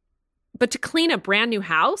 but to clean a brand new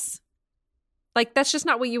house, like that's just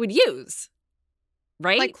not what you would use,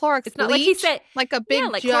 right? Like Clorox It's not bleach? like he said, Like a big yeah,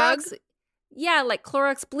 like jug? Clorox. Yeah, like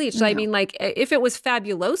Clorox bleach. I No. mean, like if it was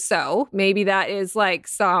Fabuloso, maybe that is like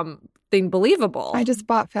something believable. I just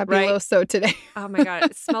bought Fabuloso today. Oh my God,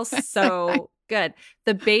 it smells so good.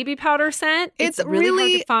 The baby powder scent, it's It's really hard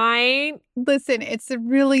really- to find. Listen, it's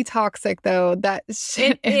really toxic though. That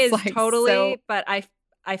shit It is like totally, but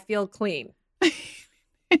I feel clean.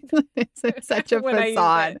 it's such a when I use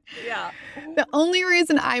facade. it. Yeah. The only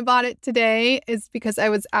reason I bought it today is because I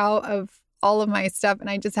was out of all of my stuff and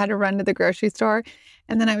I just had to run to the grocery store.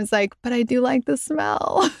 And then I was like, but I do like the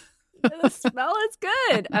smell. The smell is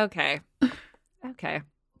good. Okay. Okay.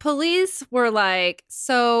 Police were like,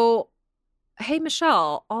 so, hey,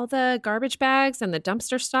 Michelle, all the garbage bags and the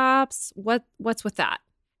dumpster stops, what's with that?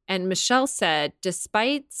 And Michelle said,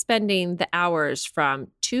 despite spending the hours from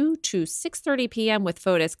 2 to 6:30 p.m. with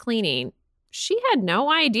Fotis cleaning, she had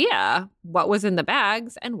no idea what was in the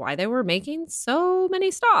bags and why they were making so many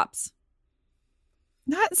stops.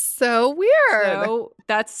 That's so weird. So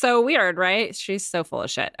that's so weird, right? She's so full of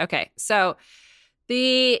shit. Okay. So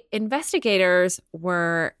the investigators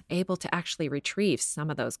were able to actually retrieve some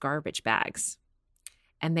of those garbage bags.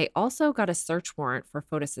 And they also got a search warrant for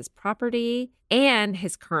Fotis's property and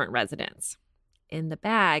his current residence. In the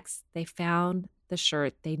bags, they found the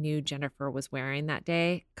shirt they knew Jennifer was wearing that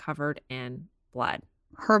day covered in blood.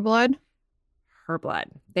 Her blood? Her blood.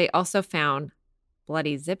 They also found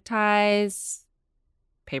bloody zip ties,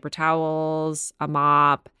 paper towels, a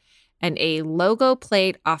mop, and a logo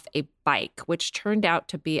plate off a bike, which turned out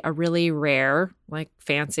to be a really rare, like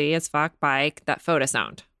fancy as fuck bike that Fotis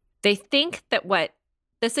owned. They think that what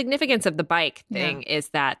the significance of the bike thing is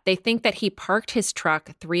that they think that he parked his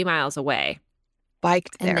truck 3 miles away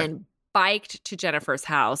Biked there. and then biked to Jennifer's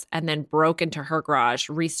house and then broke into her garage,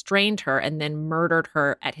 restrained her, and then murdered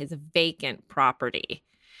her at his vacant property.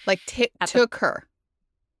 like took her.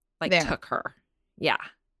 Like There. took her. Yeah.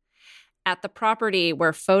 At the property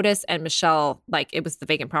where Fotis and Michelle, like it was the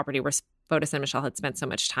vacant property where Fotis and Michelle had spent so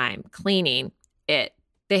much time cleaning it.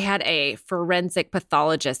 They had a forensic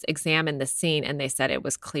pathologist examine the scene and they said it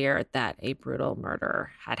was clear that a brutal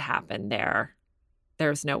murder had happened there.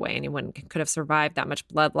 There's no way anyone could have survived that much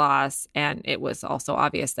blood loss. And it was also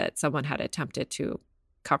obvious that someone had attempted to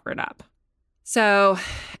cover it up. So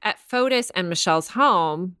at Fotis and Michelle's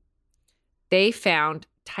home, they found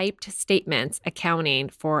typed statements accounting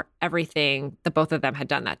for everything the both of them had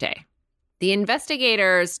done that day. The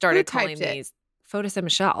investigators started Who typed calling it? these Fotis and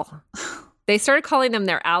Michelle. They started calling them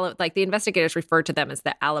their like the investigators referred to them as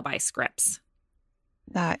the alibi scripts.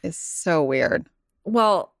 That is so weird.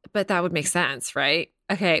 Well, but that would make sense, right?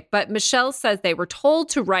 Okay, but Michelle says they were told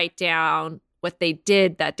to write down what they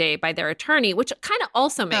did that day by their attorney, which kind of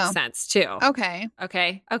also makes Oh. sense too. Okay.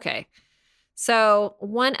 Okay. So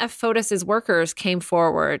one of Fotis's workers came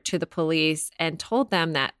forward to the police and told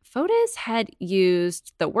them that Fotis had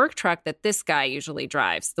used the work truck that this guy usually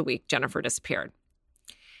drives the week Jennifer disappeared.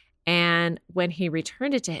 And when he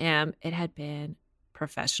returned it to him, it had been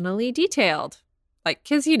professionally detailed. Like,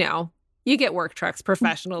 because, you know, you get work trucks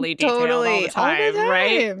professionally detailed all the time,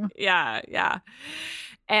 right? Yeah.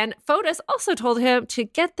 And Fotis also told him to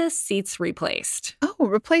get the seats replaced. Oh,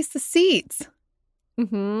 replace the seats.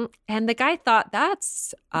 Mm-hmm. And the guy thought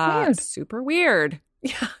that's Weird. super weird.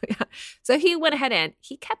 Yeah. So he went ahead and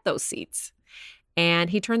he kept those seats and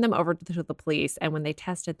he turned them over to the police. And when they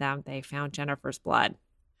tested them, they found Jennifer's blood.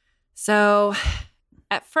 So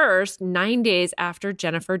at first, 9 days after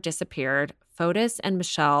Jennifer disappeared, Fotis and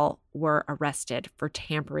Michelle were arrested for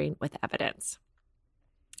tampering with evidence.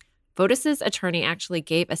 Fotis's attorney actually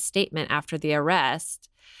gave a statement after the arrest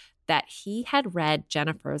that he had read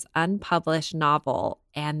Jennifer's unpublished novel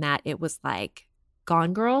and that it was like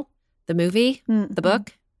Gone Girl, the movie, the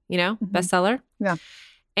book, you know, Mhm. bestseller. Yeah.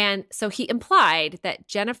 And so he implied that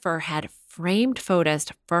Jennifer had framed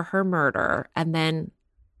Fotis for her murder and then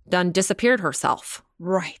disappeared herself.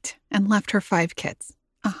 Right. And left her 5 kids.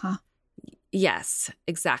 Uh-huh. Yes,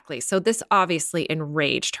 exactly. So this obviously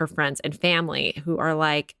enraged her friends and family who are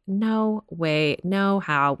like, no way, no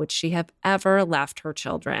how would she have ever left her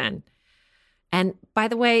children? And by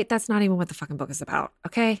the way, that's not even what the fucking book is about,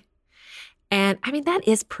 okay? And I mean, that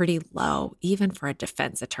is pretty low, even for a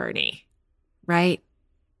defense attorney, right?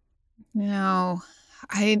 No,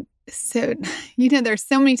 there's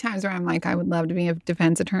so many times where I'm like, I would love to be a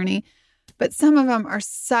defense attorney, but some of them are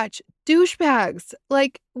such douchebags.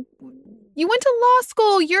 Like, you went to law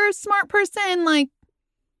school, you're a smart person. Like,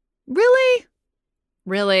 really?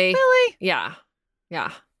 Really? Really? Yeah.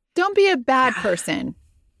 Don't be a bad Yeah. person.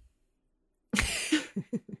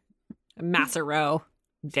 Massaro,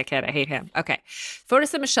 dickhead. I hate him. Okay.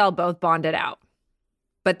 Fotis and Michelle both bonded out,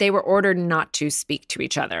 but they were ordered not to speak to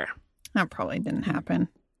each other. That probably didn't happen.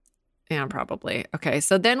 Yeah, probably. Okay.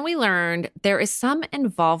 So then we learned there is some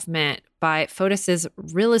involvement by Fotis's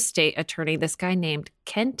real estate attorney, this guy named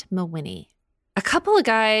Kent Mawhinney. A couple of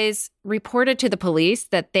guys reported to the police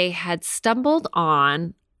that they had stumbled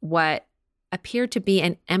on what appeared to be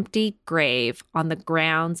an empty grave on the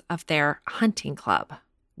grounds of their hunting club,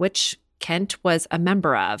 which Kent was a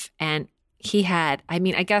member of. And he had, I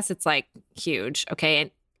mean, I guess it's like huge. Okay.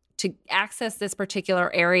 And to access this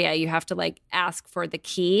particular area, you have to like ask for the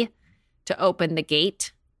key to open the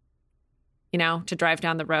gate, you know, to drive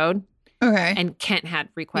down the road. Okay. And Kent had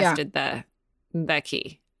requested the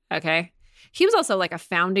key. Okay. He was also like a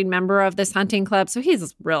founding member of this hunting club, so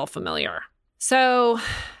he's real familiar. So,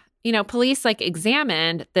 you know, police like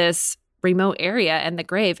examined this remote area and the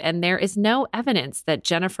grave, and there is no evidence that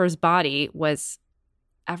Jennifer's body was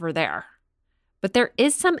ever there. But there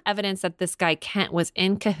is some evidence that this guy Kent was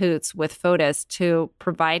in cahoots with Fotis to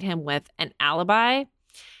provide him with an alibi.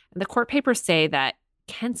 And the court papers say that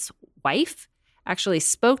Kent's wife actually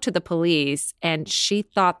spoke to the police, and she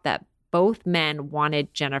thought that both men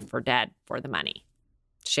wanted Jennifer dead for the money.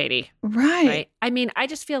 Shady. Right. I mean, I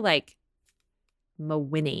just feel like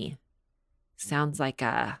Mawhinney sounds like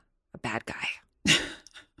a bad guy.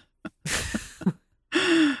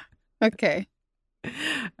 Okay.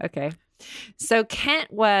 Okay. So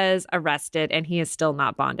Kent was arrested and he is still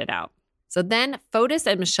not bonded out. So then Fotis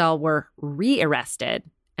and Michelle were rearrested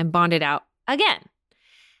and bonded out again.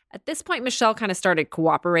 At this point, Michelle kind of started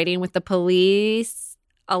cooperating with the police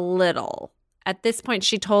a little. At this point,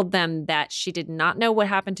 she told them that she did not know what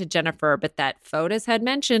happened to Jennifer, but that Fotis had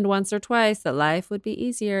mentioned once or twice that life would be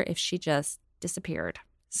easier if she just disappeared.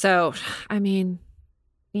 So, I mean,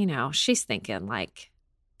 you know, she's thinking like,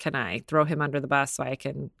 can I throw him under the bus so I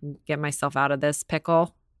can get myself out of this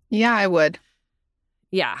pickle? Yeah, I would.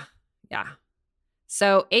 Yeah.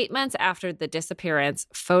 So 8 months after the disappearance,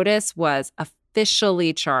 Fotis was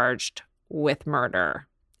officially charged with murder,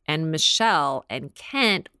 and Michelle and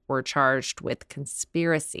Kent were charged with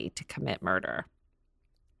conspiracy to commit murder.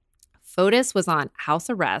 Fotis was on house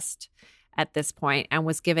arrest at this point and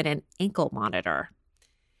was given an ankle monitor.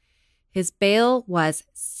 His bail was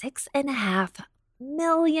 $6.5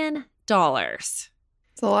 million. It's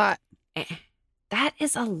a lot. That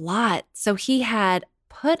is a lot. So he had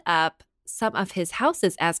put up some of his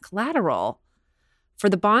houses as collateral for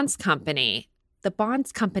the bonds company. The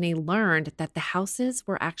bonds company learned that the houses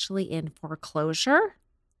were actually in foreclosure.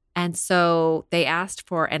 And so they asked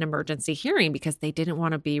for an emergency hearing because they didn't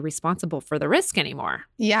want to be responsible for the risk anymore.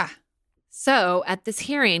 Yeah. So at this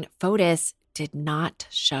hearing, Fotis did not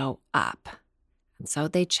show up. And so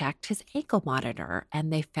they checked his ankle monitor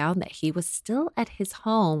and they found that he was still at his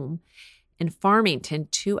home in Farmington,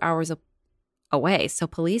 2 hours away. So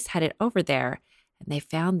police headed over there and they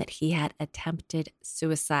found that he had attempted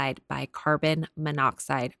suicide by carbon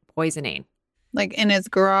monoxide poisoning. Like in his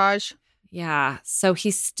garage. Yeah. So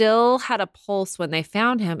he still had a pulse when they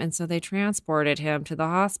found him. And so they transported him to the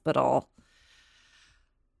hospital.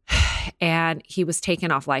 And he was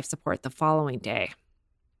taken off life support the following day.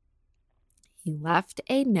 He left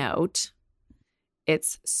a note.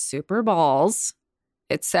 It's super balls.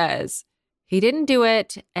 It says, he didn't do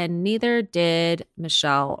it, and neither did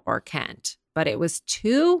Michelle or Kent. But it was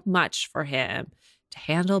too much for him to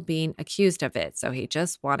handle being accused of it. So he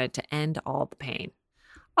just wanted to end all the pain.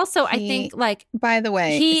 Also, I think, like, by the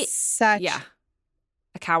way, he's such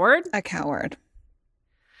a coward. a coward.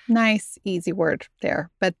 Nice, easy word there.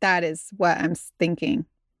 But that is what I'm thinking.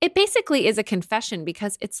 It basically is a confession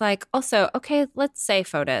because it's like, also, okay, let's say,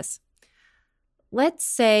 Fotis, let's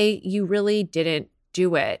say you really didn't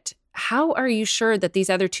do it. How are you sure that these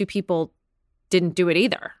other two people didn't do it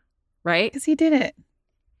either? Right? Because he did it.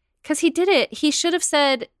 Because he did it. He should have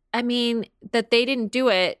said, I mean, that they didn't do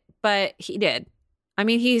it, but he did. I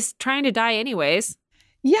mean, he's trying to die anyways.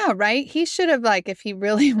 Yeah, right? He should have, like, if he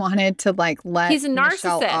really wanted to, like, let He's a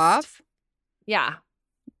Michelle narcissist. off. Yeah.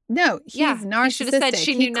 No, he's narcissistic. He should have said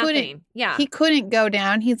she knew nothing. Yeah. He couldn't go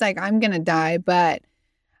down. He's like, I'm going to die, but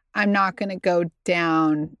I'm not going to go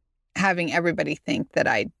down having everybody think that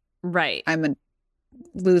Right. I'm a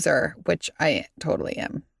loser, which I totally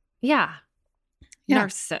am. Yeah. Yeah.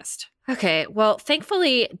 Narcissist. Okay. Well,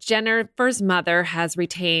 thankfully, Jennifer's mother has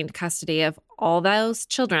retained custody of all those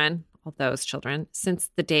children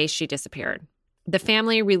since the day she disappeared. The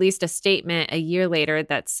family released a statement a year later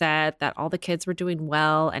that said that all the kids were doing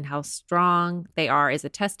well and how strong they are is a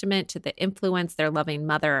testament to the influence their loving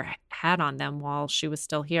mother had on them while she was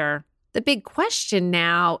still here. The big question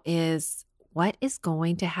now is, what is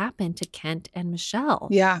going to happen to Kent and Michelle?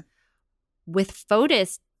 Yeah. With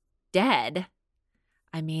Fotis dead,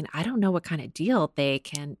 I mean, I don't know what kind of deal they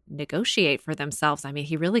can negotiate for themselves. I mean,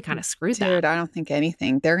 he really kind of screwed them. Dude, I don't think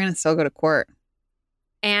anything. They're going to still go to court.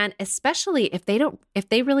 And especially if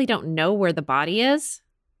they really don't know where the body is,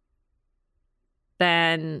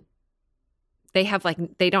 then they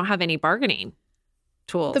don't have any bargaining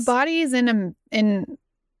tools. The body is in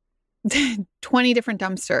 20 different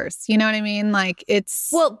dumpsters. You know what I mean? Like it's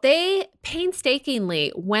Well, they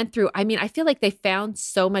painstakingly went through. I mean, I feel like they found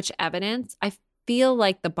so much evidence. I feel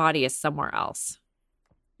like the body is somewhere else.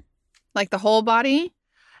 like the whole body.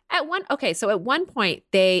 At one point,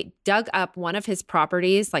 they dug up one of his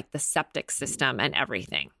properties, like the septic system and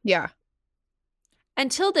everything. Yeah.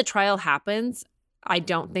 Until the trial happens, I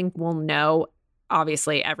don't think we'll know,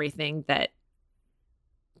 obviously, everything that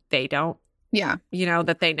they don't, Yeah.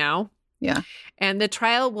 that they know. Yeah. And the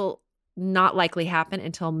trial will not likely happen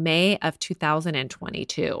until May of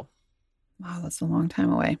 2022. Wow, that's a long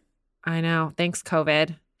time away. I know. Thanks,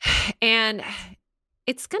 COVID. And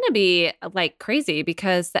it's going to be like crazy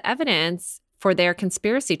because the evidence for their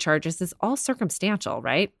conspiracy charges is all circumstantial,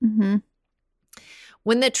 right? Mm-hmm.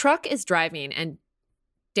 When the truck is driving and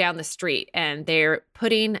down the street and they're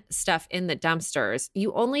putting stuff in the dumpsters,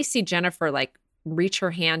 you only see Jennifer like reach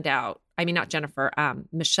her hand out. I mean, not Jennifer,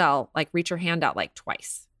 Michelle, like reach her hand out like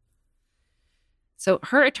twice. So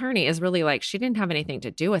her attorney is really like, she didn't have anything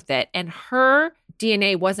to do with it. And her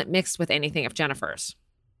DNA wasn't mixed with anything of Jennifer's.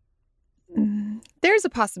 There's a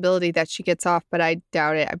possibility that she gets off, but I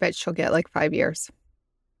doubt it. I bet she'll get like 5 years.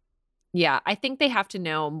 Yeah, I think they have to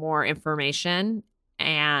know more information.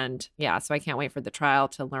 And yeah, so I can't wait for the trial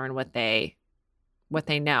to learn what they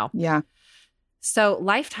know. Yeah. So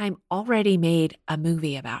Lifetime already made a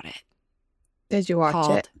movie about it. Did you watch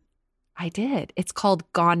it? I did. It's called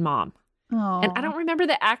Gone Mom. Oh. And I don't remember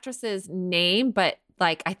the actress's name, but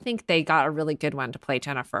like I think they got a really good one to play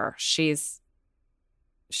Jennifer. She's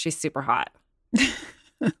super hot.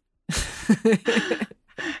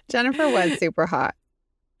 Jennifer was super hot.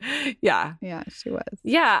 Yeah. Yeah, she was.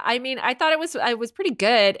 Yeah. I mean, I thought it was pretty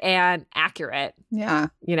good and accurate, Yeah.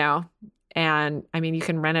 And I mean, you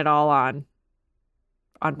can rent it all on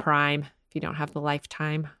Prime if you don't have the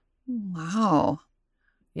Lifetime. Wow.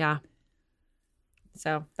 Yeah.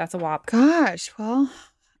 So that's a whop. Gosh. Well,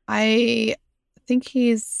 I think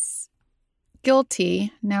he's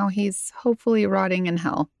guilty. Now he's hopefully rotting in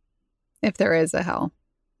hell, if there is a hell.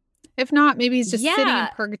 If not, maybe he's just sitting in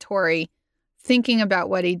purgatory thinking about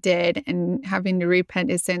what he did and having to repent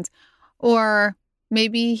his sins. Or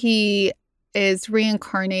maybe he is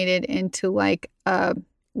reincarnated into like a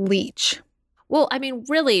leech. Well, I mean,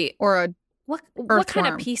 really, or a what kind of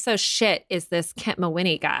earthworm. piece of shit is this Kent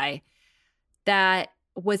Mawhinney guy that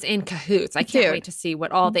was in cahoots? I can't Dude, wait to see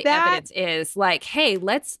what all the that- evidence is. Like, hey,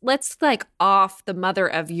 let's like off the mother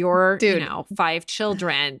of your, Dude, 5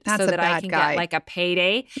 children that's so a that I bad can guy. get like a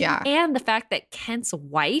payday. Yeah. And the fact that Kent's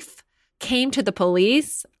wife came to the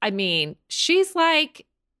police, I mean, she's like,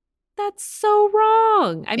 that's so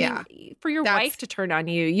wrong. I Yeah. mean, for your That's- wife to turn on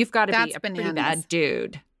you, you've got to be that's a pretty bananas. bad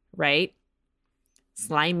dude, right?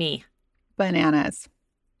 Slimy. Bananas.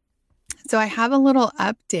 So I have a little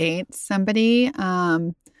update. Somebody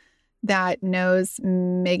that knows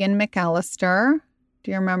Megan McAllister.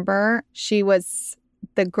 Do you remember? She was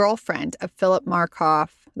the girlfriend of Philip Markoff,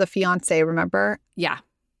 the fiance, remember, Yeah.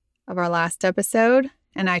 of our last episode?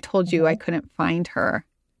 And I told you I couldn't find her.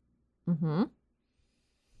 Mm-hmm.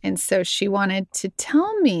 And so she wanted to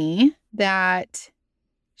tell me that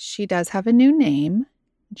she does have a new name.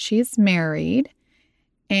 She's married.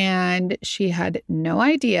 And she had no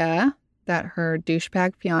idea that her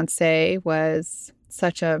douchebag fiance was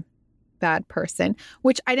such a bad person,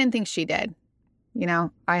 which I didn't think she did.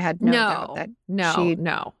 I had no doubt that she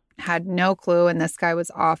No. had no clue. And this guy was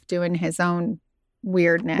off doing his own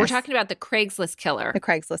weirdness. We're talking about the Craigslist killer. The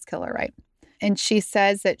Craigslist killer, right? And she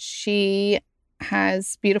says that she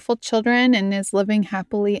has beautiful children and is living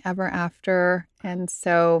happily ever after. And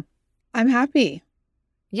so I'm happy.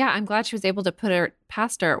 Yeah, I'm glad she was able to put her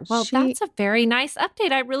past her. Well, She- that's a very nice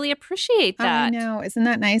update. I really appreciate that. I know. Isn't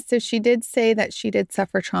that nice? So she did say that she did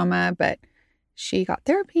suffer trauma, but she got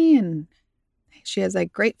therapy and she has a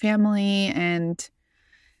great family. And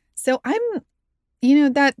so I'm,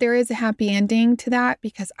 that there is a happy ending to that,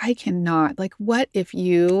 because I cannot, like, what if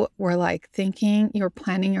you were like thinking you were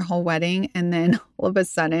planning your whole wedding and then all of a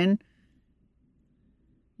sudden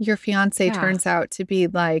your fiance Yeah. turns out to be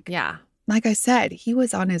like, Yeah. like I said, he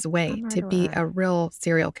was on his way A to be murderer. a real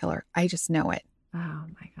serial killer. I just know it. Oh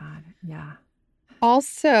my God. Yeah.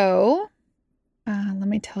 Also, let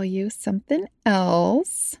me tell you something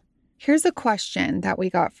else. Here's a question that we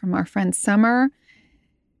got from our friend Summer.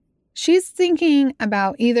 She's thinking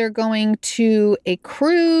about either going to a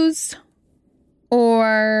cruise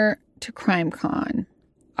or to CrimeCon.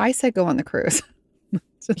 I said go on the cruise.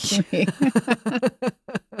 Just me.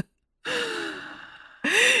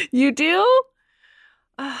 You do?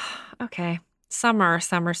 Okay. Summer.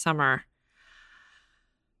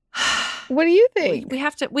 What do you think? We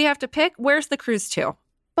have to pick. Where's the cruise to?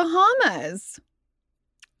 Bahamas.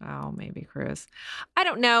 Oh, maybe cruise. I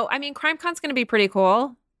don't know. I mean, CrimeCon's going to be pretty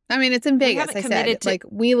cool. I mean, it's in Vegas. haven't I committed said, to-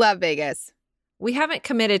 we love Vegas. We haven't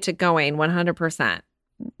committed to going 100%.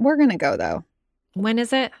 We're going to go, though. When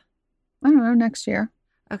is it? I don't know, next year.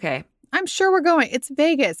 Okay. I'm sure we're going. It's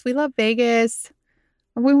Vegas. We love Vegas.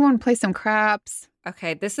 We want to play some craps.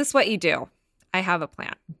 Okay. This is what you do. I have a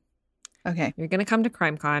plan. Okay. You're going to come to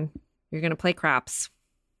CrimeCon. You're going to play craps.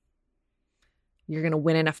 You're going to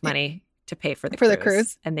win enough money to pay for the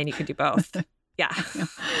cruise. And then you can do both. Yeah.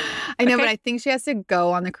 I know, Okay. but I think she has to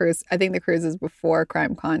go on the cruise. I think the cruise is before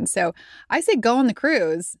CrimeCon. So I say go on the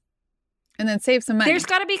cruise and then save some money. There's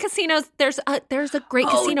got to be casinos. There's a great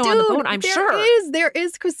casino on the boat, I'm sure. There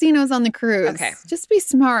is casinos on the cruise. Okay. Just be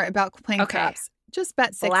smart about playing Okay. craps. Just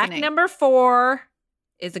bet 6 Black and 8. number 4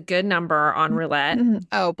 is a good number on roulette. Mhm.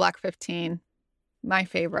 Oh, Black 15. My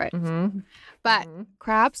favorite. Mm-hmm. But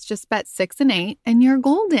craps, just bet 6 and 8 and you're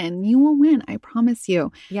golden. You will win. I promise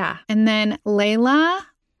you. Yeah. And then Layla,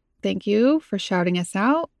 thank you for shouting us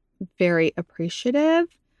out. Very appreciative.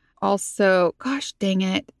 Also, gosh dang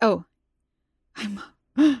it. Oh,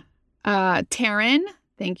 Taryn,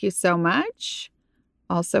 thank you so much.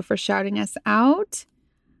 Also for shouting us out.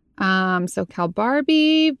 SoCal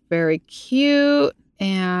Barbie, very cute.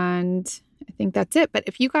 And I think that's it. But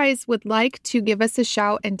if you guys would like to give us a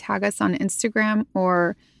shout and tag us on Instagram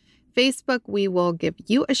or Facebook, we will give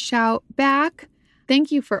you a shout back.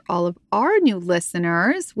 Thank you for all of our new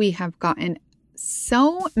listeners. We have gotten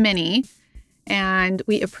so many, and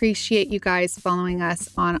we appreciate you guys following us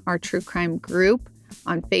on our true crime group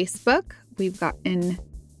on Facebook. We've gotten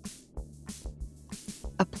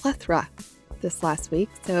a plethora this last week.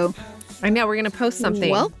 So I know we're going to post something.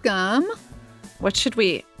 welcome. What should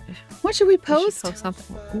we What should we We should post? post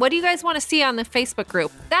something. What do you guys want to see on the Facebook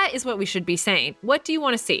group? That is what we should be saying. What do you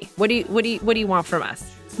want to see? What do you want from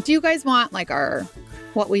us? Do you guys want like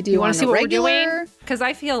what we do You on want to see the what regular? we're doing? Because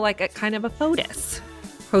I feel like a kind of a POTUS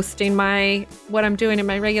posting what I'm doing in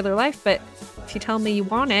my regular life. But if you tell me you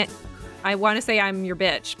want it, I want to say I'm your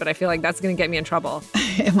bitch, but I feel like that's going to get me in trouble.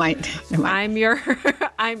 It might. I'm your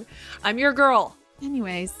I'm your girl.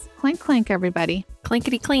 Anyways, clink clink, everybody.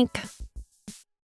 Clinkety clink.